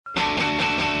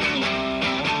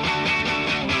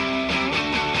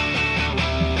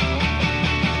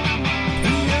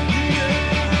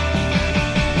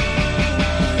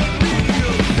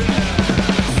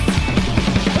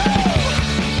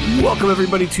Welcome,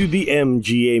 everybody, to the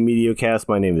MGA MedioCast.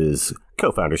 My name is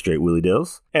co-founder Straight Willie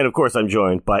Dills. And, of course, I'm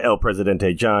joined by El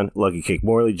Presidente John Lucky Kick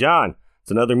Morley. John,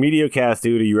 it's another MedioCast,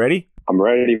 dude. Are you ready? I'm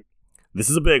ready. This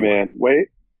is a big one. Wait.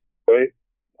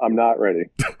 I'm not ready.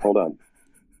 Hold on.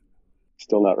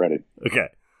 Still not ready. Okay.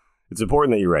 It's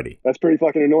important that you're ready. That's pretty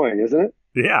fucking annoying, isn't it?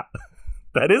 Yeah.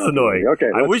 That is annoying.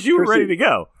 Okay. I wish you were ready to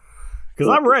go.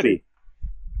 Because I'm ready.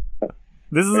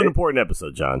 This is an important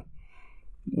episode, John.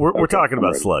 We're talking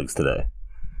about slugs today.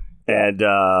 And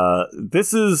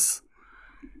this is,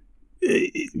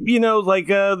 there's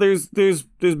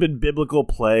been biblical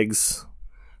plagues,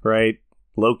 right?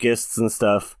 Locusts and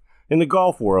stuff. In the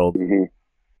golf world,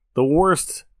 the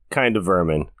worst kind of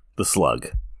vermin, the slug.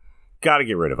 Got to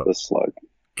get rid of them. The slug.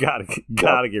 Gotta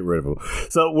get rid of them.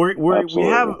 So we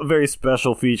have a very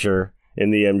special feature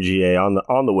in the MGA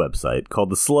on the website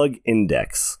called the Slug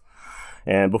Index.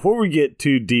 And before we get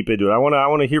too deep into it, I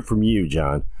want to hear from you,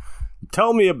 John.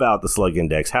 Tell me about the Slug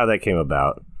Index, how that came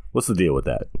about. What's the deal with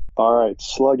that? All right,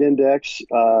 Slug Index,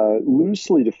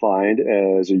 loosely defined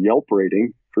as a Yelp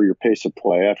rating for your pace of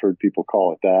play. I've heard people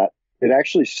call it that. It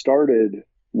actually started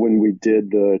when we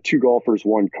did the 2 golfers,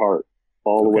 1 cart,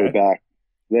 all the way back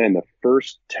then. The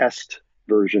first test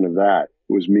version of that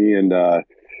was me and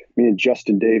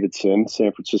Justin Davidson,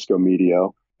 San Francisco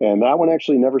Medio. And that one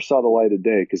actually never saw the light of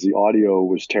day because the audio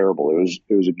was terrible.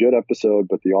 It was a good episode,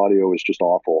 but the audio was just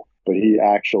awful. But he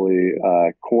actually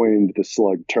coined the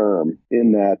slug term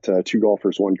in that 2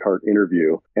 golfers, 1 cart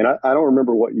interview. And I don't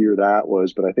remember what year that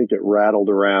was, but I think it rattled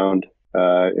around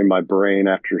in my brain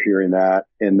after hearing that.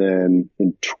 And then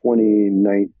in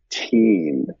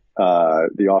 2019,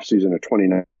 the off season of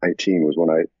 2019 was when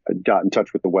I got in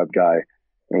touch with the web guy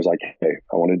and was like, hey,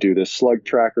 I want to do this slug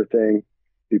tracker thing.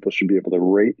 People should be able to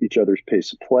rate each other's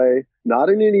pace of play, not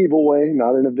in an evil way,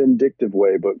 not in a vindictive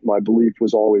way, but my belief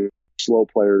was always slow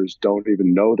players don't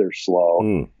even know they're slow,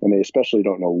 and they especially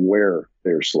don't know where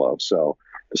they're slow. So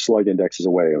the Slug Index is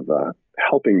a way of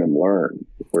helping them learn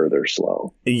where they're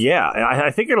slow. Yeah,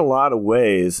 I think in a lot of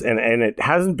ways, and it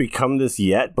hasn't become this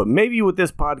yet, but maybe with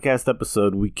this podcast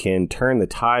episode, we can turn the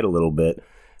tide a little bit.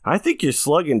 I think your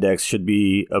Slug Index should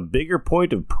be a bigger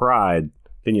point of pride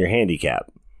than your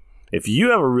handicap. If you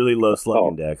have a really low slug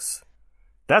index,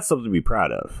 that's something to be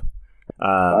proud of.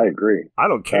 I agree. I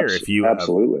don't care if you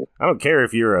absolutely. I don't care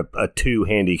if you're a 2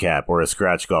 handicap or a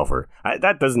scratch golfer.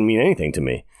 That doesn't mean anything to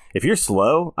me. If you're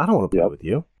slow, I don't want to play with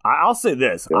you. I'll say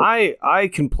this: I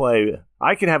can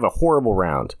have a horrible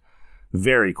round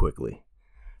very quickly.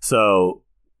 So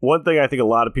one thing I think a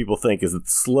lot of people think is that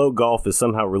slow golf is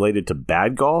somehow related to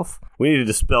bad golf. We need to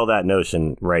dispel that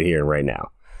notion right here and right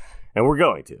now. And we're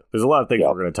going to. There's a lot of things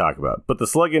we're going to talk about. But the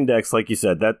Slug Index, like you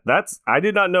said, that's I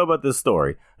did not know about this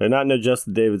story. I did not know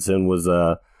Justin Davidson was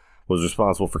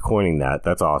responsible for coining that.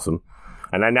 That's awesome.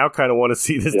 And I now kind of want to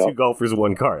see this 2 golfers,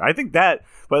 1 cart. I think that,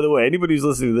 by the way, anybody who's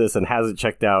listening to this and hasn't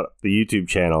checked out the YouTube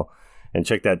channel and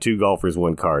checked out 2 golfers,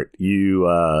 1 cart, you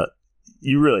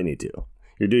really need to.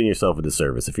 You're doing yourself a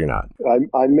disservice if you're not.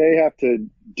 I may have to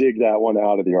dig that one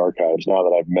out of the archives now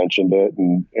that I've mentioned it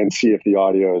and see if the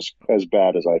audio is as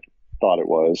bad as I thought it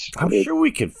was. I'm sure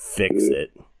we could fix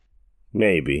it.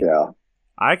 Maybe. Yeah.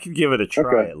 I could give it a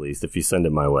try at least if you send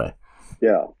it my way.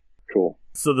 Yeah. Cool.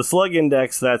 So the Slug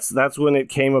Index, that's when it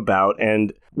came about.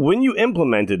 And when you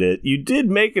implemented it, you did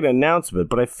make an announcement,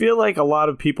 but I feel like a lot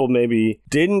of people maybe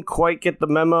didn't quite get the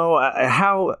memo.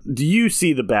 How do you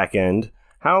see the back end?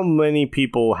 How many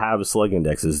people have slug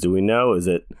indexes? Do we know? Is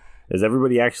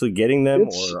everybody actually getting them,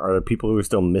 or are there people who are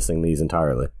still missing these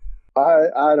entirely?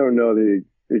 I don't know the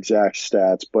exact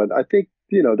stats, but I think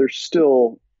there's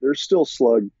still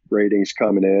slug ratings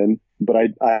coming in. But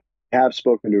I have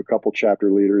spoken to a couple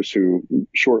chapter leaders who,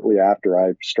 shortly after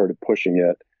I started pushing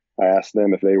it, I asked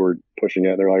them if they were pushing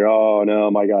it. They're like, "Oh no,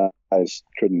 my guys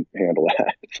couldn't handle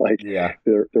that."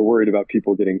 They're worried about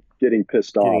people getting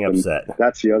pissed off, getting upset. And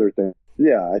that's the other thing.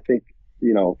 Yeah, I think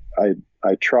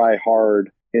I try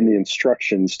hard in the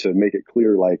instructions to make it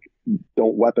clear, like,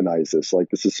 don't weaponize this. Like,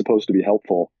 this is supposed to be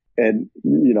helpful. And,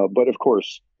 but of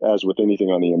course, as with anything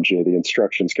on the MGA, the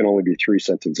instructions can only be 3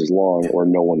 sentences long or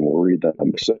no one will read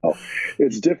them. So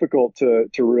it's difficult to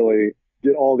really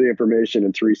get all the information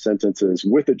in 3 sentences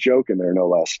with a joke in there, no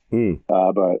less.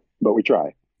 But we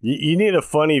try. You need a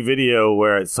funny video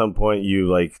where at some point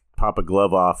you pop a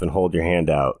glove off and hold your hand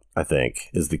out, I think,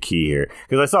 is the key here.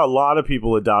 Because I saw a lot of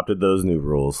people adopted those new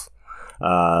rules.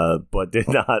 but did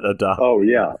not adopt. Oh,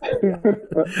 yeah.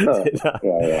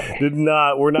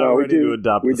 We're not ready to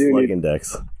adopt the slug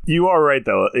index. You are right,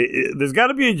 though. There's got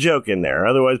to be a joke in there.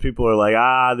 Otherwise, people are like,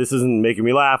 this isn't making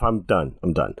me laugh. I'm done.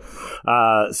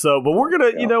 But we're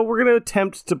going to, we're going to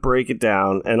attempt to break it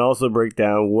down and also break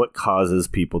down what causes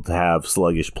people to have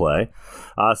sluggish play.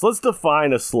 So let's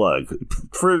define a slug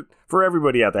for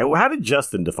everybody out there. How did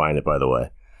Justin define it, by the way?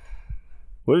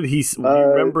 What did he, do you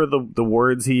remember the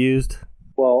words he used?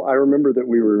 Well, I remember that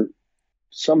we were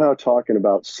somehow talking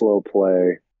about slow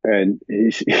play, and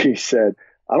he said,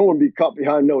 I don't want to be caught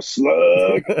behind no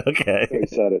slug. Okay. He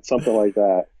said it, something like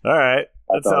that. All right.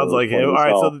 That sounds like him. All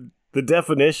right. So the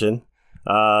definition,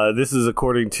 this is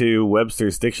according to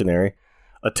Webster's dictionary,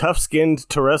 a tough-skinned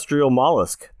terrestrial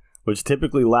mollusk, which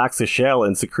typically lacks a shell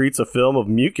and secretes a film of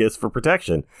mucus for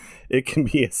protection. It can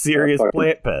be a serious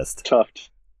plant pest. Tough.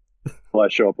 Well, I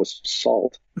show up with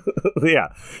salt. Yeah.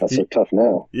 That's so tough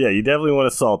now. Yeah, you definitely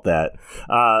want to salt that.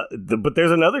 But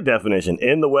there's another definition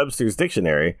in the Webster's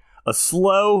dictionary. A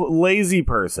slow, lazy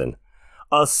person.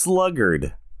 A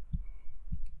sluggard.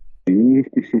 There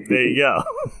you go.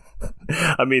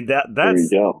 I mean,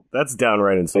 that's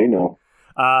downright insulting.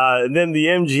 And then the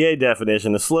MGA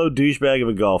definition, a slow douchebag of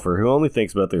a golfer who only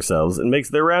thinks about themselves and makes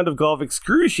their round of golf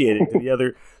excruciating to the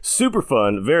other super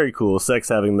fun, very cool,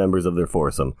 sex-having members of their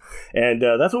foursome. And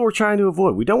that's what we're trying to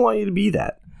avoid. We don't want you to be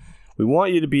that. We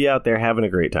want you to be out there having a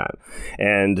great time.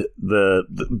 And look,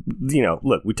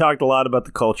 we talked a lot about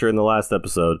the culture in the last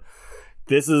episode.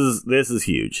 This is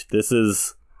huge. This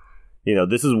is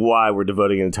why we're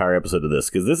devoting an entire episode to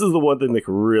this, because this is the one thing that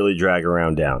can really drag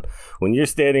around down. When you're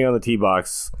standing on the tee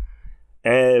box,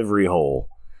 every hole,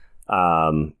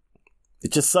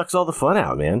 it just sucks all the fun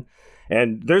out, man.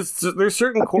 And there's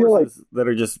certain courses that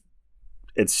are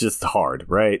it's just hard,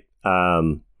 right?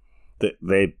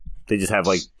 They just have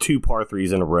like 2 par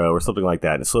 3s in a row or something like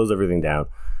that, and it slows everything down.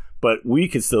 But we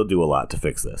could still do a lot to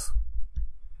fix this.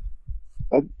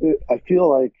 I feel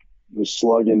like the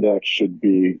slug index should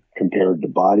be compared to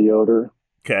body odor.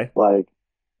 Okay. Like,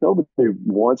 nobody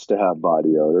wants to have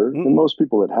body odor. And most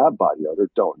people that have body odor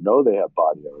don't know they have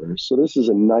body odor. So this is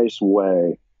a nice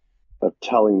way of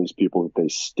telling these people that they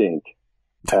stink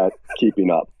at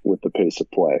keeping up with the pace of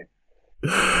play.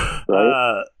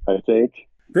 Right? I think.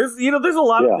 There's a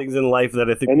lot of things in life that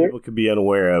I think people could be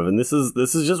unaware of, and this is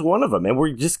just one of them. And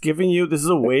we're just giving you, this is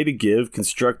a way to give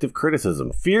constructive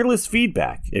criticism, fearless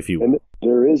feedback, if you will. And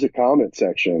there is a comment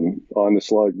section on the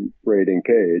slug rating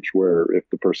page where if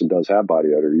the person does have body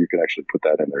odor, you can actually put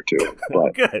that in there too.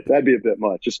 But that'd be a bit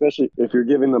much, especially if you're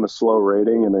giving them a slow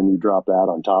rating and then you drop that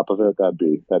on top of it. That'd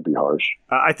be harsh.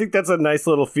 I think that's a nice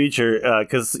little feature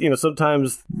because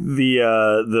sometimes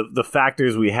the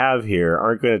factors we have here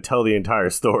aren't going to tell the entire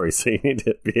story, so you need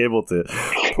to be able to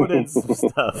put in some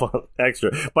stuff on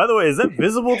extra. By the way, is that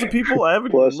visible to people? I haven't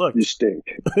Plus, looked. You stink.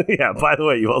 Yeah. By the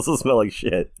way, you also smell like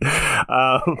shit.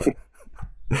 I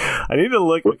need to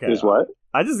look. Okay, is what?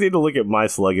 I just need to look at my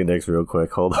slug index real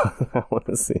quick. Hold on. I want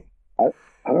to see. I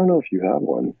don't know if you have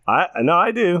one. No,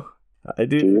 I do. I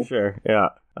do for sure. Yeah.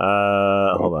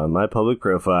 Hold on. My public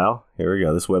profile. Here we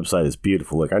go. This website is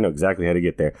beautiful. Look, I know exactly how to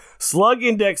get there. Slug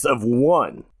index of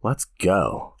 1. Let's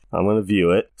go. I'm going to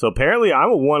view it. So apparently I'm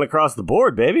a 1 across the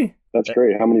board, baby. That's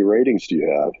great. How many ratings do you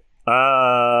have?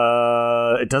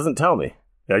 It doesn't tell me.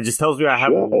 It just tells me I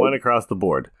have a 1 across the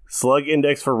board. Slug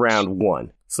index for round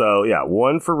 1. So,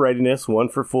 1 for readiness, 1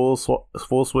 for full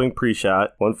swing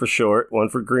pre-shot, 1 for short, 1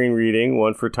 for green reading,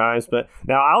 1 for time spent.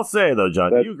 Now, I'll say, though,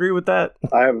 John, do you agree with that?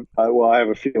 I have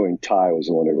a feeling Ty was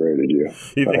the one that rated you.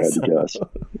 You think so? To guess.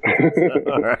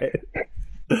 All right.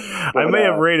 I may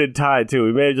have rated Ty, too.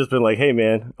 We may have just been like, hey,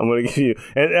 man, I'm going to give you...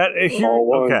 all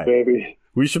one, okay. Baby.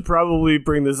 We should probably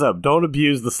bring this up. Don't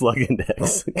abuse the slug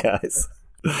index, guys.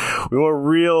 We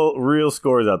want real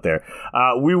scores out there.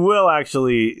 We will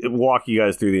actually walk you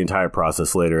guys through the entire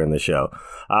process later in the show.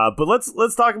 But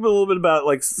let's talk a little bit about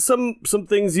like some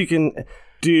things you can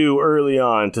do early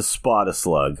on to spot a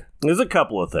slug. There's a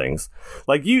couple of things.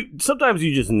 Like sometimes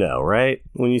you just know, right?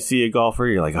 When you see a golfer,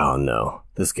 you're like, oh no,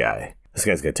 this guy's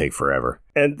gonna take forever.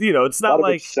 And it's not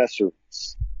like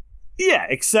accessories. Yeah,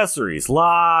 accessories.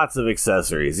 Lots of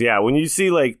accessories. Yeah, when you see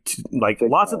like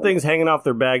lots of things hanging off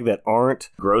their bag that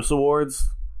aren't gross awards,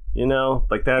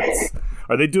 like that's...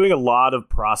 Are they doing a lot of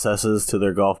processes to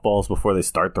their golf balls before they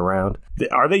start the round?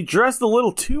 Are they dressed a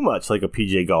little too much like a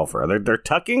PGA golfer? They're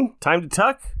tucking? Time to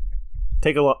tuck?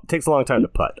 Takes a long time to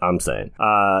putt, I'm saying.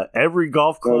 Every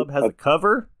golf club has a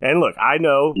cover. And look, I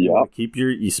know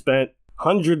you spent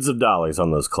hundreds of dollars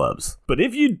on those clubs. But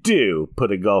if you do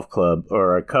put a golf club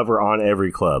or a cover on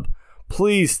every club,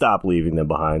 please stop leaving them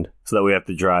behind so that we have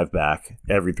to drive back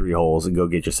every 3 holes and go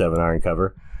get your 7-iron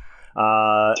cover.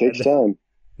 Takes time.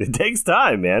 It takes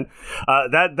time, man.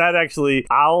 That actually,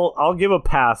 I'll give a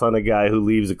pass on a guy who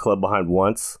leaves a club behind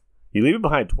once. You leave it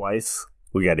behind twice,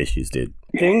 we got issues, dude.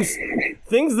 Things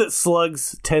that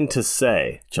slugs tend to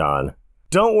say, John.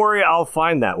 Don't worry, I'll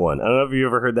find that one. I don't know if you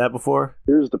ever heard that before.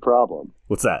 Here's the problem.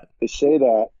 What's that? They say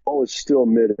that ball is still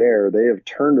midair. They have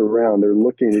turned around. They're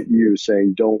looking at you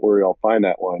saying, don't worry, I'll find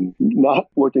that one. Not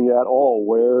looking at all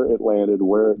where it landed,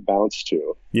 where it bounced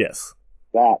to. Yes.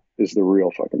 That is the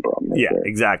real fucking problem. Yeah, there.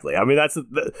 exactly. I mean, that's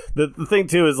the thing,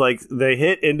 too, is like they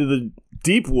hit into the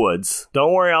deep woods.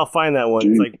 Don't worry, I'll find that one.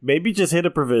 It's like maybe just hit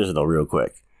a provisional real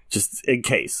quick. Just in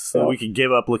case, so we can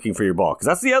give up looking for your ball. Because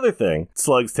that's the other thing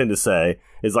slugs tend to say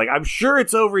is like, I'm sure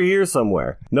it's over here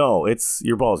somewhere. No, it's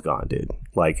your ball's gone, dude.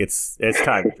 Like it's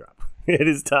time to drop. It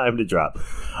is time to drop.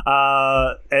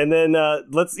 And then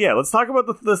let's talk about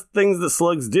the things that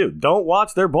slugs do. Don't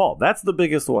watch their ball. That's the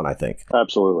biggest one, I think.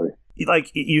 Absolutely.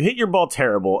 Like you hit your ball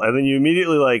terrible, and then you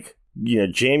immediately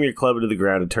jam your club into the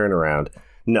ground and turn around.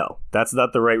 No, that's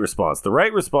not the right response. The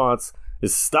right response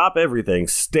is stop everything,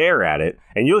 stare at it,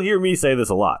 and you'll hear me say this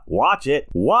a lot. Watch it,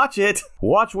 watch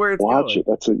where it's going.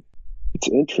 Watch it. It's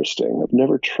interesting. I've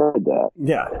never tried that.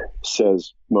 Yeah.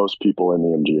 Says most people in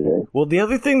the MGA. Well, the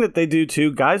other thing that they do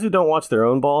too, guys who don't watch their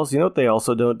own balls, you know what they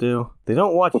also don't do? They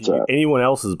don't watch anyone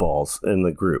else's balls in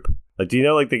the group. Like, do you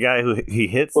know, like the guy who he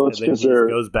hits and then he just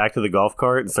goes back to the golf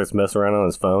cart and starts messing around on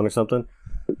his phone or something?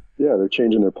 Yeah, they're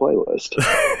changing their playlist.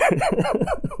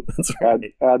 That's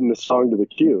right. Adding the song to the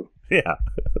queue. Yeah.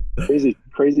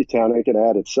 Crazy town ain't gonna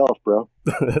add itself, bro.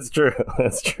 That's true.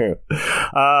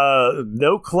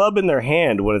 No club in their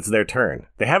hand when it's their turn.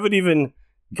 They haven't even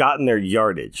gotten their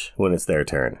yardage when it's their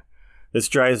turn. This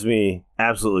drives me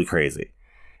absolutely crazy.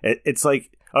 It's like,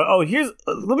 let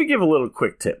me give a little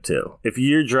quick tip too. If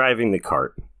you're driving the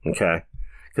cart, okay?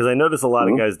 Because I notice a lot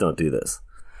of guys don't do this.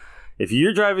 If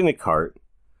you're driving the cart,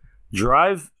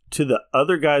 drive to the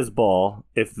other guy's ball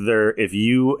if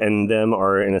you and them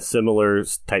are in a similar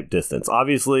type distance.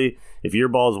 Obviously, if your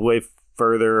ball's way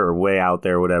further or way out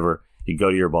there, whatever, you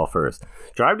go to your ball first.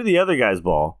 Drive to the other guy's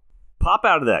ball, pop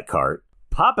out of that cart,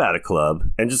 pop out a club,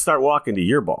 and just start walking to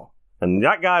your ball. And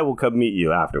that guy will come meet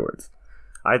you afterwards.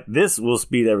 This will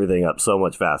speed everything up so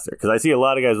much faster. Because I see a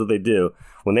lot of guys, what they do,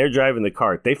 when they're driving the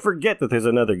cart, they forget that there's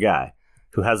another guy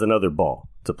who has another ball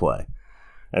to play.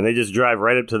 And they just drive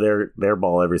right up to their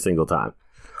ball every single time.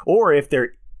 Or if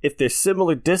they're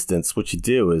similar distance, what you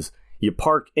do is you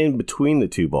park in between the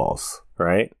two balls,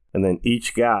 right? And then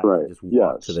each guy just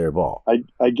walks to their ball.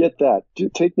 I get that.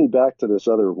 Take me back to this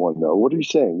other one though. What are you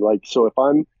saying? Like, so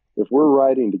if we're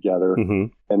riding together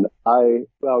and I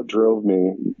outdrove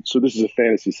me, so this is a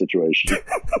fantasy situation,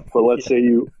 but let's say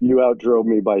you outdrove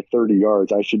me by 30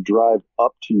 yards, I should drive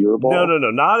up to your ball?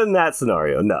 No, not in that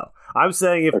scenario, no. I'm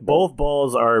saying if both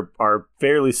balls are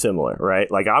fairly similar, right?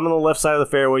 Like I'm on the left side of the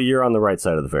fairway, you're on the right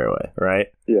side of the fairway, right?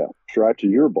 Yeah, drive to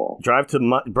your ball. Drive to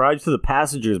the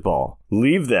passenger's ball.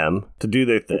 Leave them to do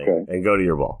their thing and go to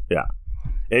your ball. Yeah,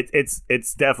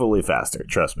 it's definitely faster.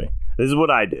 Trust me. This is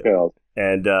what I do,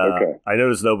 and I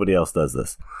notice nobody else does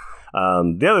this.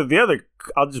 The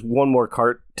other, one more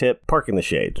cart tip: park in the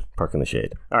shade. Park in the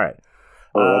shade. All right.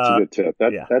 Oh, that's a good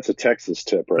tip. That's a Texas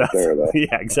tip there, though.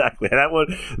 Yeah, exactly. That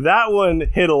one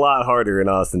hit a lot harder in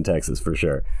Austin, Texas, for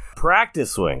sure.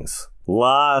 Practice swings.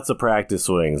 Lots of practice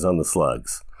swings on the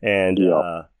slugs. And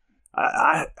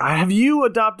have you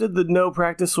adopted the no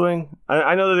practice swing?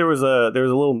 I know that there was a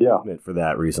little movement for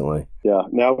that recently. Yeah.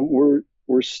 Now we're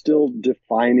still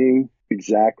defining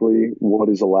exactly what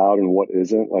is allowed and what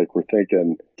isn't. Like we're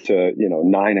thinking to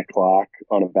 9 o'clock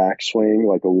on a backswing,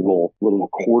 like a little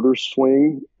quarter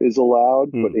swing is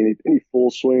allowed, but any full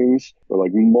swings or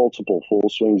like multiple full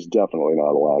swings definitely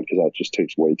not allowed because that just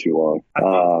takes way too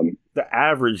long. The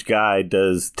average guy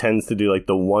tends to do like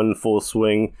the one full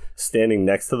swing standing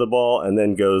next to the ball and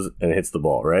then goes and hits the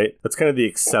ball, right? That's kind of the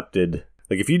accepted.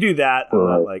 Like, if you do that, I'm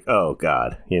not like, oh,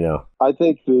 God, I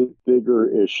think the bigger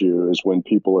issue is when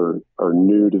people are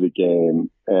new to the game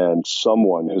and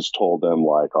someone has told them,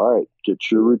 like, all right,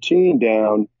 get your routine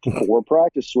down, 4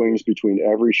 practice swings between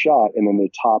every shot, and then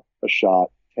they top a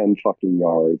shot 10 fucking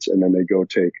yards, and then they go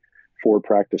take 4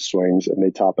 practice swings, and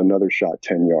they top another shot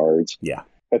 10 yards. Yeah.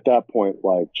 At that point,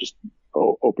 like, just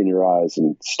open your eyes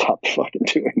and stop fucking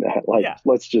doing that. Like,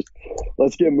 let's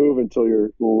get moving until you're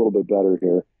a little bit better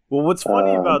here. Well, what's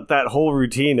funny about that whole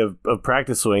routine of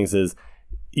practice swings is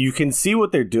you can see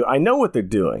what they're doing. I know what they're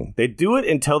doing. They do it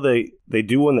until they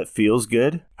do one that feels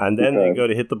good, and then they go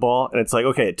to hit the ball, and it's like,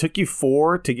 okay, it took you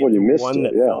 4 to get to one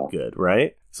that felt good,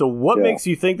 right? So what makes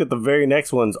you think that the very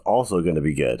next one's also going to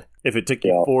be good? If it took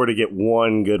you 4 to get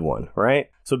one good one, right?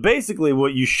 So basically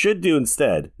what you should do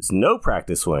instead is no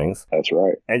practice swings. That's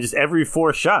right. And just every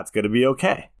 4 shots going to be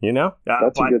okay, you know?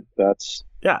 That's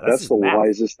that's the math.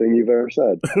 Wisest thing you've ever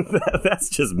said. That's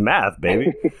just math,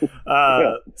 baby.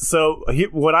 So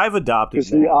what I've adopted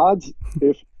because the odds,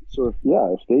 if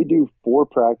they do 4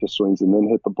 practice swings and then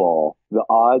hit the ball, the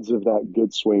odds of that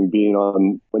good swing being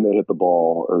on when they hit the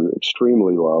ball are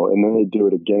extremely low, and then they do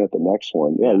it again at the next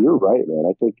one. Yeah, you're right, man.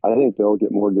 I think they'll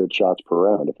get more good shots per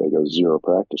round if they go 0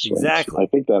 practice swings. Exactly. I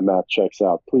think that math checks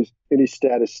out. Please, any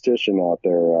statistician out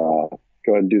there,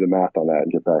 go ahead and do the math on that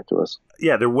and get back to us.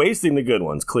 Yeah, they're wasting the good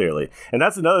ones, clearly. And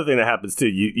that's another thing that happens, too.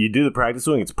 You do the practice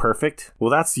swing, it's perfect.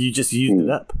 Well, you just used it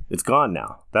up. It's gone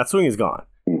now. That swing is gone.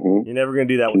 Mm-hmm. You're never going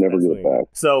to do that with never that get swing. it back.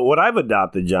 So what I've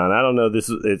adopted, John, I don't know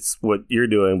it's what you're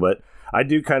doing, but I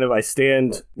do I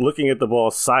stand looking at the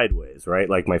ball sideways, right?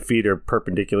 Like my feet are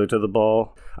perpendicular to the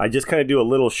ball. I just kind of do a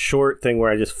little short thing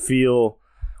where I just feel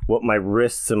what my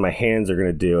wrists and my hands are going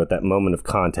to do at that moment of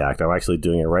contact. I'm actually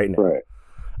doing it right now.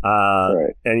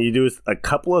 Right. And you do a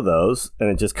couple of those,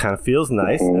 and it just kind of feels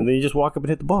nice, and then you just walk up and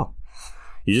hit the ball.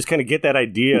 You just kind of get that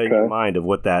idea in your mind of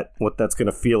what that's going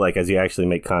to feel like as you actually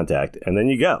make contact, and then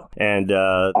you go. And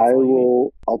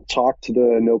I'll talk to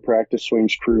the No Practice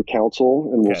Swings crew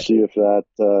council, and we'll see if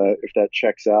that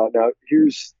checks out. Now,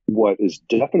 here's what is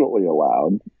definitely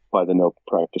allowed by the No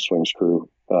Practice Swings crew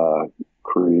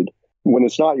creed: when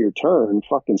it's not your turn,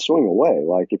 fucking swing away.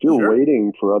 Like if you're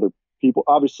waiting for other people,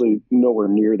 obviously nowhere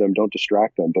near them, don't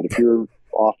distract them. But if you're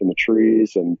off in the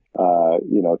trees and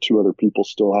 2 other people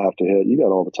still have to hit, you got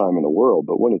all the time in the world.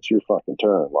 But when it's your fucking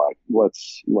turn, like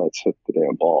let's hit the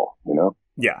damn ball, you know?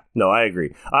 Yeah, no, I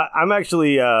agree. I'm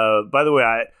actually by the way,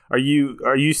 are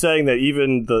you saying that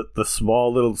even the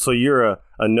small little, so you're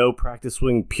a no practice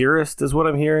swing purist is what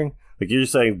I'm hearing? Like you're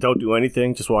just saying don't do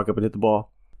anything, just walk up and hit the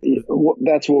ball?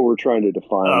 That's what we're trying to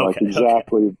define. Like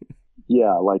exactly.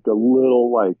 Yeah, like a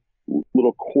little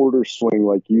quarter swing,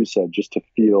 like you said, just to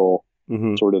feel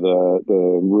sort of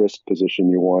the wrist position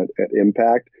you want at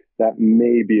impact. That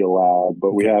may be allowed,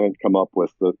 but we haven't come up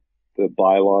with the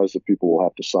bylaws that people will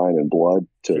have to sign in blood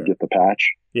to get the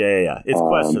patch. Yeah. It's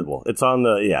questionable. It's on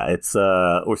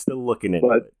the, we're still looking into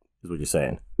it, is what you're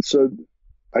saying. So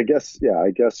I guess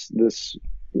this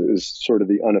is sort of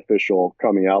the unofficial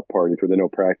coming out party for the No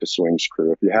Practice Swings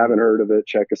crew. If you haven't heard of it,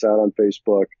 check us out on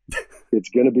Facebook. It's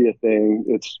going to be a thing.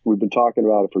 We've been talking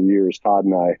about it for years. Todd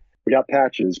and I, we got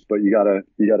patches, but you gotta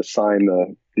sign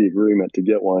the agreement to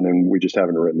get one, and we just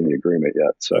haven't written the agreement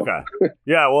yet. So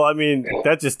yeah, well, I mean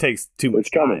that just takes too much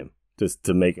time just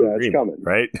to make an agreement, it's coming.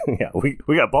 Right? Yeah,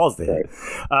 we got balls to hit.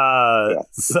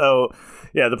 So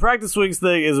yeah, the practice swings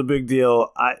thing is a big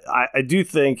deal. I do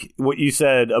think what you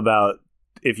said about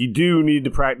if you do need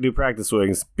to do practice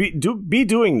swings, be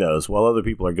doing those while other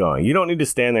people are going. You don't need to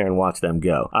stand there and watch them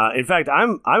go. In fact,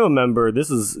 I'm a member.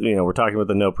 This is, we're talking about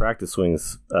the No Practice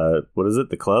Swings. What is it?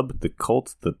 The club? The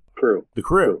cult? The crew? The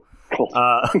crew.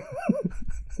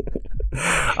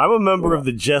 I'm a member of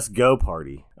the Just Go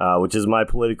Party, which is my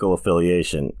political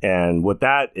affiliation. And what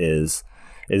that is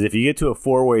if you get to a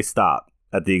 4-way stop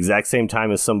at the exact same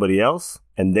time as somebody else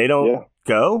and they don't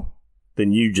go,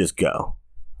 then you just go.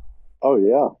 Oh,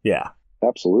 yeah. Yeah.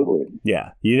 Absolutely.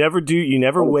 Yeah. You never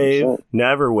 100%.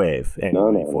 Never wave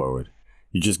anybody forward.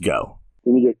 You just go.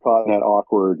 Then you get caught in that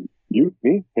awkward, you,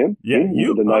 me, him, yeah, me,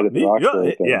 you, the night at the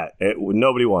Roxbury thing. Yeah.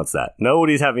 Nobody wants that.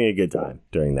 Nobody's having a good time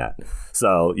during that.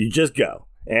 So you just go.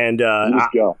 And you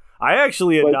just go. I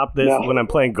actually adopt this when I'm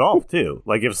playing golf, too.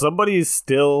 Like, if somebody's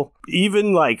still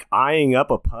even, like, eyeing up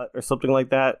a putt or something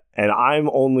like that, and I'm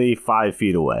only 5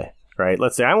 feet away, right?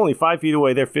 Let's say I'm only 5 feet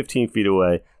away, they're 15 feet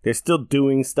away. They're still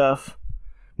doing stuff,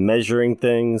 measuring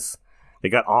things. They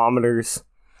got ometers.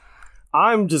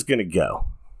 I'm just gonna go.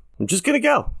 I'm just gonna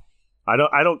go. I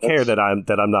don't care that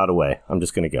I'm not away. I'm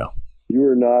just gonna go. You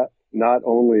are not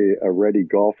only a ready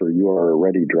golfer, you are a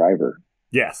ready driver.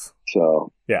 Yes.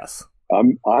 So yes,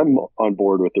 I'm on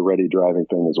board with the ready driving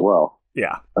thing as well.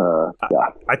 Yeah. Yeah.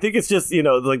 I think it's just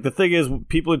like the thing is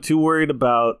people are too worried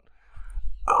about.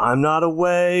 I'm not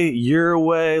away, you're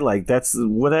away, like that's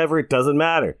whatever, it doesn't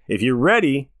matter. If you're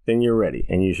ready, then you're ready,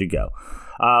 and you should go.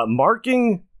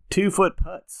 Marking 2-foot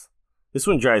putts. This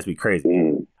one drives me crazy.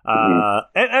 And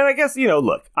I guess,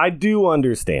 look, I do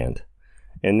understand.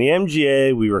 In the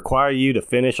MGA, we require you to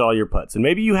finish all your putts, and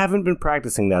maybe you haven't been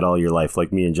practicing that all your life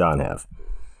like me and John have.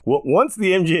 Well, once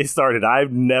the MGA started,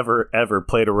 I've never, ever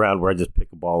played a round where I just pick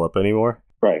a ball up anymore.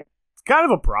 Right. Kind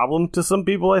of a problem to some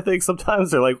people, I think.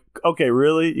 Sometimes they're like, okay,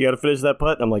 really? You got to finish that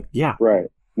putt? And I'm like, yeah. Right.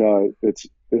 No, it's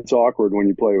awkward when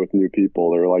you play with new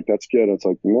people. They're like, "That's good." It's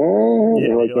like, no. Yeah,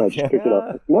 They're like, you're "No, like, just pick it up."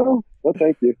 Like, no,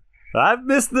 thank you. I've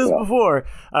missed this before.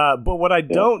 But what I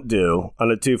don't do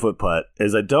on a 2-foot putt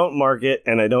is I don't mark it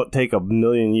and I don't take a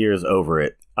million years over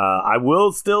it. I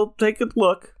will still take a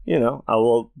look. I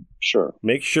will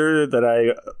make sure that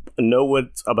I know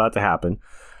what's about to happen.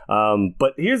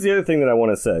 But here's the other thing that I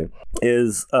want to say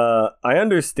is I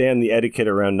understand the etiquette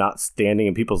around not standing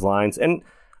in people's lines. And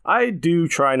I do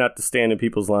try not to stand in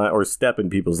people's lines or step in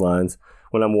people's lines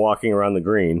when I'm walking around the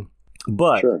green.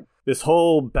 But this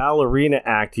whole ballerina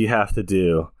act you have to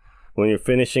do when you're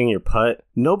finishing your putt,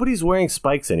 nobody's wearing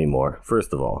spikes anymore,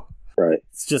 first of all. Right.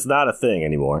 It's just not a thing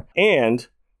anymore. And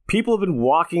people have been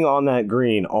walking on that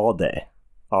green all day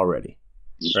already.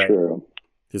 It's true.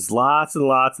 There's lots and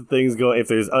lots of things going. If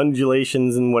there's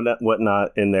undulations and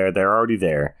whatnot in there, they're already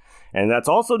there. And that's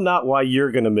also not why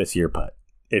you're going to miss your putt.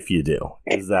 If you do,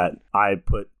 is that I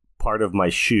put part of my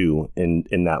shoe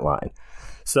in that line.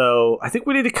 So I think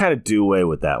we need to kind of do away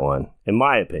with that one, in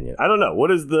my opinion. I don't know. What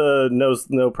does the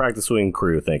no practice swing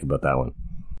crew think about that one?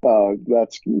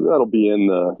 That'll be in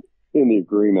the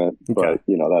agreement, but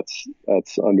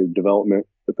that's under development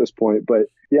at this point. But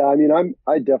yeah, I mean,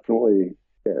 I definitely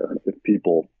care if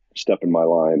people step in my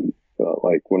line,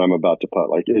 like when I'm about to putt.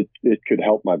 Like it could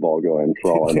help my ball go in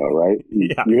for all I know, right?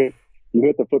 You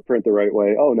hit the footprint the right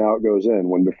way. Oh, now it goes in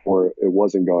when before it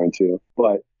wasn't going to.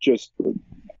 But just,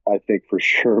 I think for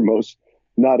sure,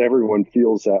 not everyone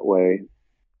feels that way.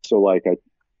 So like, I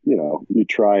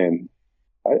try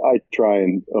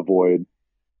and avoid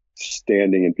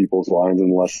standing in people's lines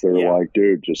unless they're like,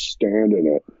 dude, just stand in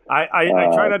it. I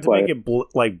try not to make it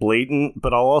blatant,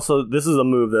 but I'll also, this is a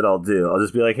move that I'll do. I'll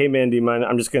just be like, hey man, do you mind?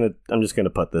 I'm just gonna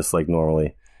putt this like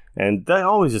normally, and they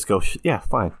always just go, yeah,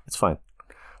 fine, it's fine.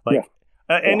 Like.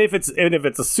 And if it's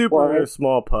a super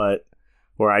small putt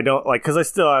where I don't like, because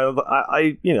I've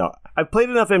played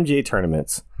enough MGA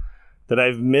tournaments that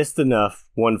I've missed enough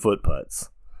 1-foot putts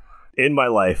in my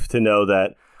life to know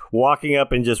that walking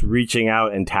up and just reaching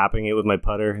out and tapping it with my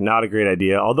putter, not a great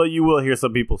idea. Although you will hear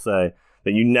some people say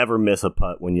that you never miss a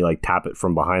putt when you like tap it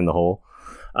from behind the hole.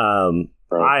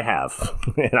 I have,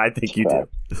 and I think you do.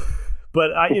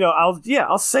 But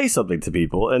I'll say something to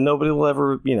people, and nobody will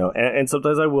ever, and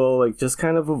sometimes I will like just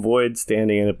kind of avoid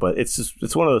standing in it. But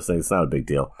it's one of those things. It's not a big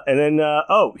deal. And then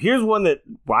here's one that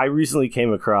I recently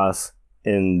came across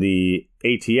in the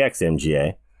ATX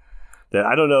MGA that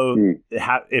I don't know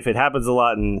if it happens a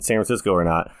lot in San Francisco or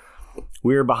not.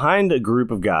 We were behind a group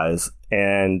of guys,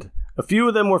 and a few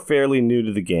of them were fairly new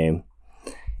to the game,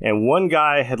 and one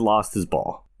guy had lost his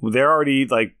ball. They're already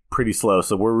like pretty slow,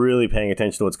 so we're really paying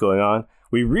attention to what's going on.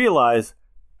 We realize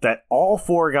that all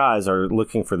 4 guys are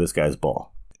looking for this guy's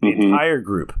ball. The entire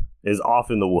group is off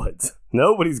in the woods.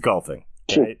 Nobody's golfing,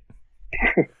 right?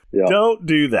 Don't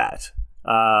do that.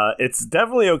 It's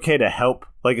definitely okay to help,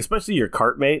 like especially your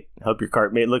cartmate, help your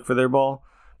cartmate look for their ball.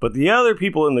 But the other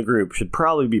people in the group should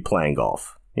probably be playing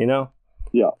golf,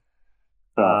 Yeah.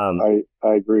 I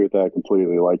agree with that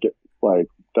completely. Like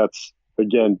that's,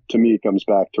 again, to me, it comes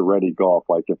back to ready golf.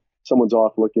 Like if someone's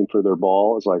off looking for their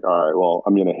ball, it's like, all right, well,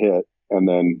 I'm going to hit, and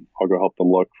then I'll go help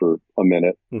them look for a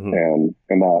minute, and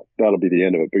that'll be the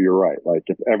end of it. But you're right. Like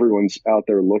if everyone's out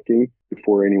there looking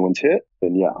before anyone's hit,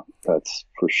 then yeah, that's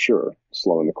for sure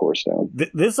slowing the course down.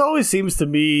 This always seems to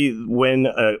me when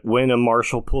a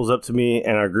marshal pulls up to me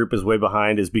and our group is way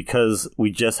behind is because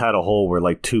we just had a hole where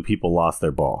like 2 people lost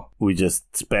their ball. We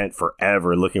just spent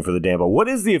forever looking for the damn ball. What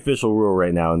is the official rule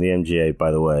right now in the MGA,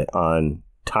 by the way, on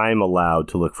time allowed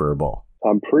to look for a ball?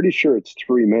 I'm pretty sure it's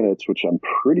 3 minutes, which I'm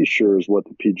pretty sure is what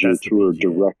the PGA Tour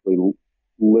directly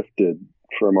lifted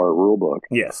from our rule book.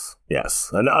 Yes.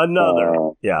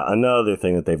 Another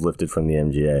thing that they've lifted from the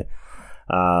MGA.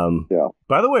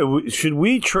 By the way, should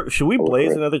we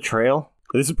blaze another trail?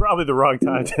 This is probably the wrong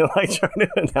time to try to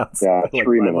announce.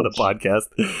 3 minutes on the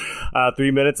podcast.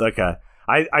 3 minutes. Okay.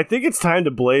 I think it's time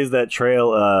to blaze that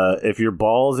trail. If your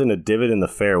ball's in a divot in the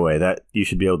fairway, that you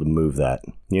should be able to move that.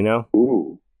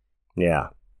 Ooh. Yeah.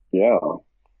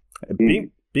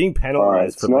 Being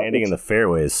penalized for landing in the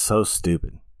fairway is so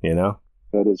stupid.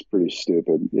 That is pretty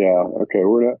stupid. Yeah. Okay.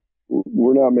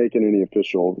 We're not making any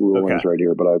official rulings right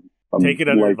here, but I'm take it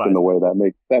under liking the way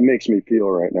that makes me feel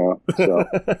right now. So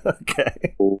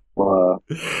okay.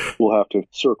 We'll have to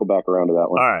circle back around to that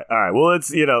one. All right. Well,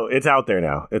 it's out there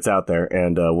now. It's out there,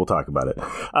 and we'll talk about it.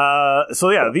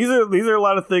 So yeah, these are a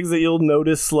lot of things that you'll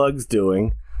notice Slugs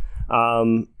doing.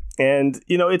 And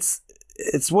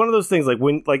it's one of those things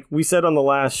like we said on the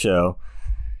last show,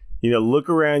 look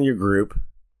around your group.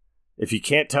 If you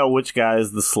can't tell which guy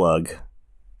is the slug,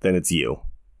 then it's you.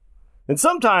 And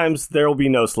sometimes there will be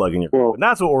no slug in your group, and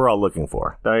that's what we're all looking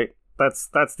for, right?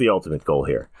 That's the ultimate goal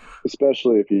here.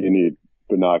 Especially if you need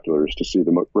binoculars to see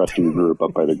the rest of your group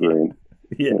up by the green.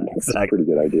 Yeah, that's exactly. a pretty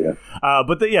good idea.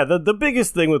 But the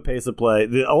biggest thing with pace of play,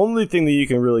 the only thing that you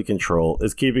can really control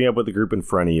is keeping up with the group in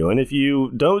front of you. And if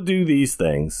you don't do these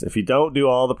things, if you don't do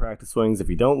all the practice swings, if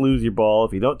you don't lose your ball,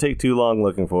 if you don't take too long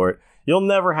looking for it, you'll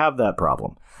never have that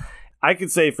problem. I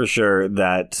could say for sure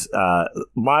that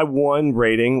my 1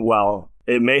 rating, while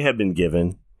it may have been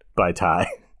given by Ty,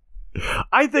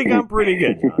 I think I'm pretty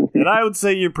good, John. And I would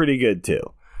say you're pretty good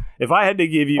too. If I had to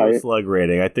give you a slug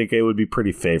rating, I think it would be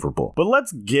pretty favorable. But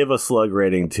let's give a slug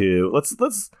rating to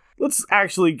let's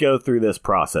actually go through this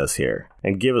process here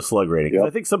and give a slug rating. Yep.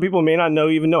 I think some people may not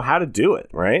even know how to do it,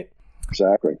 right?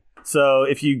 Exactly. So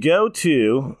if you go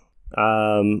to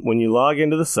when you log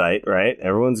into the site, right?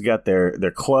 Everyone's got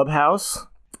their clubhouse.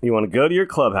 You want to go to your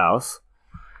clubhouse.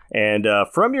 And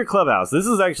from your clubhouse, this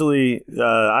is actually,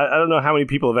 I don't know how many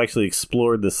people have actually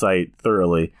explored the site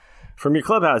thoroughly. From your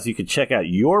clubhouse, you can check out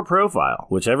your profile,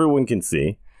 which everyone can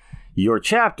see, your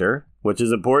chapter, which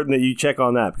is important that you check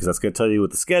on that because that's going to tell you what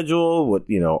the schedule, what,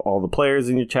 all the players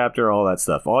in your chapter, all that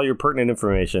stuff, all your pertinent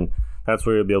information. That's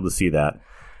where you'll be able to see that.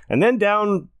 And then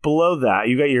down below that,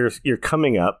 you got your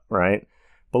coming up, right?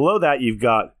 Below that, you've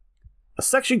got a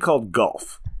section called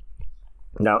golf.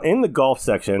 Now, in the golf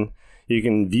section, you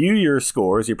can view your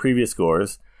scores, your previous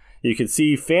scores. You can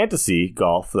see fantasy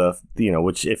golf,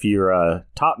 which if you're a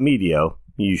top medio,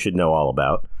 you should know all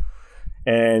about,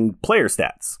 and player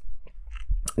stats.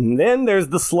 And then there's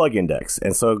the slug index.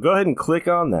 And so go ahead and click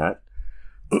on that,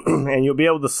 and you'll be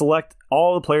able to select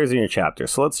all the players in your chapter.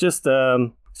 So let's just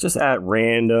at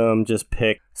random, just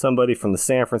pick somebody from the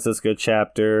San Francisco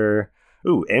chapter.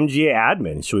 Ooh, MGA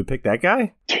admin. Should we pick that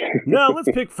guy? No, let's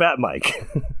pick Fat Mike.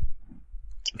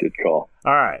 Good call.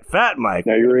 All right, Fat Mike.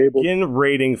 Now you're able begin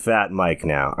rating Fat Mike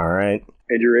now. All right,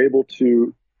 and you're able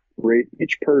to rate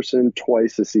each person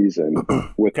twice a season,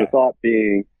 with the thought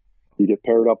being, you get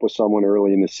paired up with someone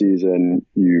early in the season,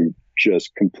 you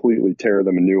just completely tear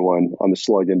them a new one on the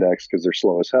slug index because they're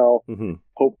slow as hell. Mm-hmm.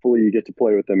 Hopefully, you get to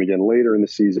play with them again later in the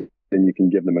season, and you can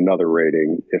give them another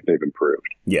rating if they've improved.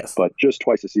 Yes, but just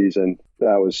twice a season.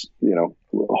 That was,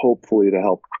 hopefully to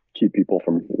help keep people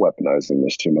from weaponizing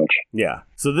this too much. Yeah.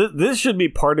 So this should be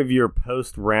part of your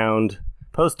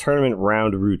post-tournament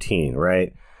round routine,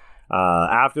 right?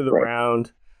 After the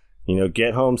round,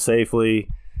 get home safely,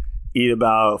 eat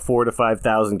about 4,000 to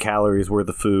 5,000 calories worth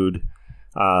of food,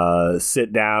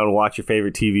 sit down, watch your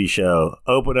favorite TV show,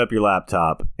 open up your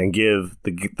laptop, and give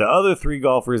the other 3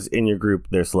 golfers in your group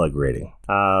their slug rating.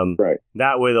 Right.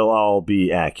 That way they'll all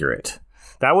be accurate.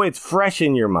 That way it's fresh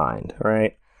in your mind,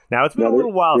 right? Now, it's been a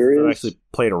little while since I've actually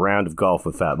played a round of golf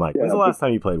with Fat Mike. When's the last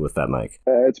time you played with Fat Mike?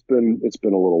 It's been a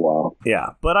little while.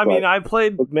 Yeah, but I mean, I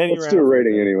played many rounds. Let's do a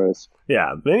rating anyways.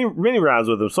 Yeah, many rounds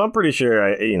with him, so I'm pretty sure,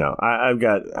 I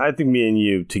think me and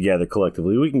you together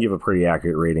collectively, we can give a pretty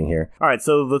accurate rating here. All right,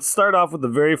 so let's start off with the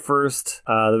very first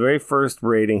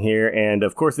rating here, and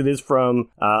of course it is from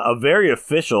a very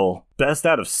official best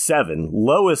out of 7.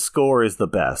 Lowest score is the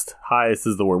best. Highest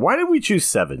is the worst. Why did we choose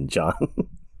 7, John?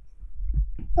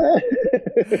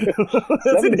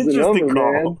 That's an interesting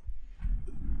call.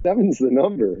 Man. 7's the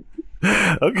number.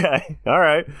 Okay. All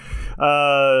right.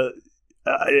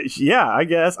 Yeah, I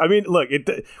guess. I mean, look,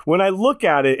 when I look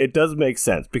at it, it does make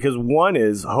sense because 1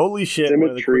 is holy shit, Symmetry one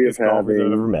of the quickest golfers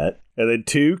I've ever met, and then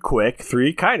 2 quick,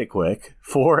 3 kind of quick,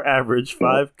 4 average,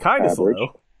 5 kind of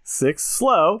slow, 6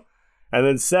 slow, and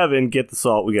then 7 get the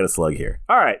salt. We got a slug here.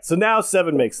 All right, so now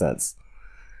 7 makes sense.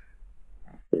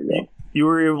 There you go. You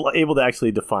were able to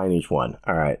actually define each one.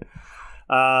 All right.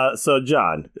 So,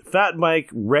 John, Fat Mike,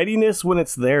 readiness when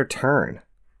it's their turn.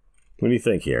 What do you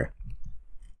think here?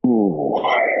 Ooh,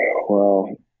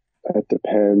 well, that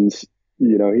depends.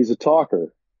 He's a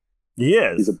talker. He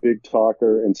is. He's a big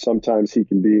talker, and sometimes he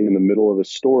can be in the middle of a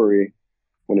story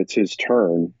when it's his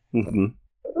turn. Mm-hmm.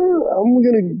 I'm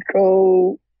going to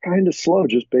go kind of slow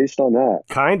just based on that.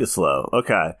 Kind of slow.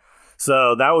 Okay.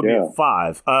 So that would be a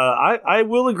 5. I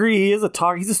will agree. He is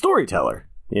he's a storyteller,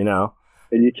 And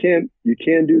you can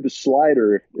do the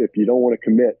slider if you don't want to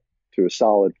commit to a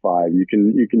solid 5. You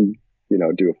can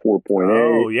do a 4.8.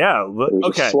 Oh yeah.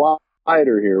 There's a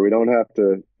slider here. We don't have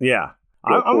to. Yeah.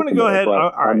 I'm going to go ahead.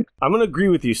 All right. I'm going to agree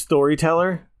with you,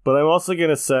 storyteller. But I'm also going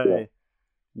to say,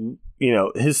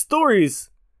 his stories.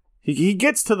 He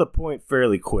gets to the point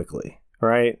fairly quickly,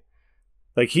 right?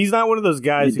 Like he's not one of those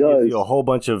guys who gives you a whole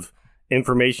bunch of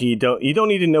information. You don't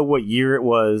need to know what year it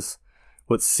was,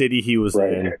 what city he was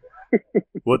in,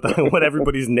 what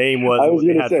everybody's name was, what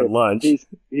they had for lunch.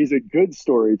 He's a good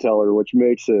storyteller, which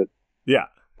makes it Yeah.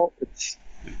 It's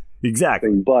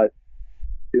exactly. But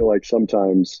I feel like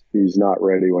sometimes he's not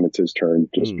ready when it's his turn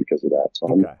just because of that. So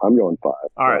I'm going 5.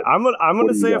 All right, I'm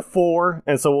gonna say a 4,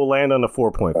 and so we'll land on a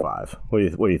 4.5.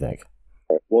 What do you think?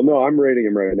 Well, no, I'm rating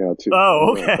him right now too.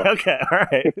 Oh, okay, all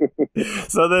right.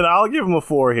 So then I'll give him a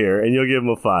 4 here, and you'll give him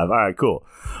a 5. All right, cool.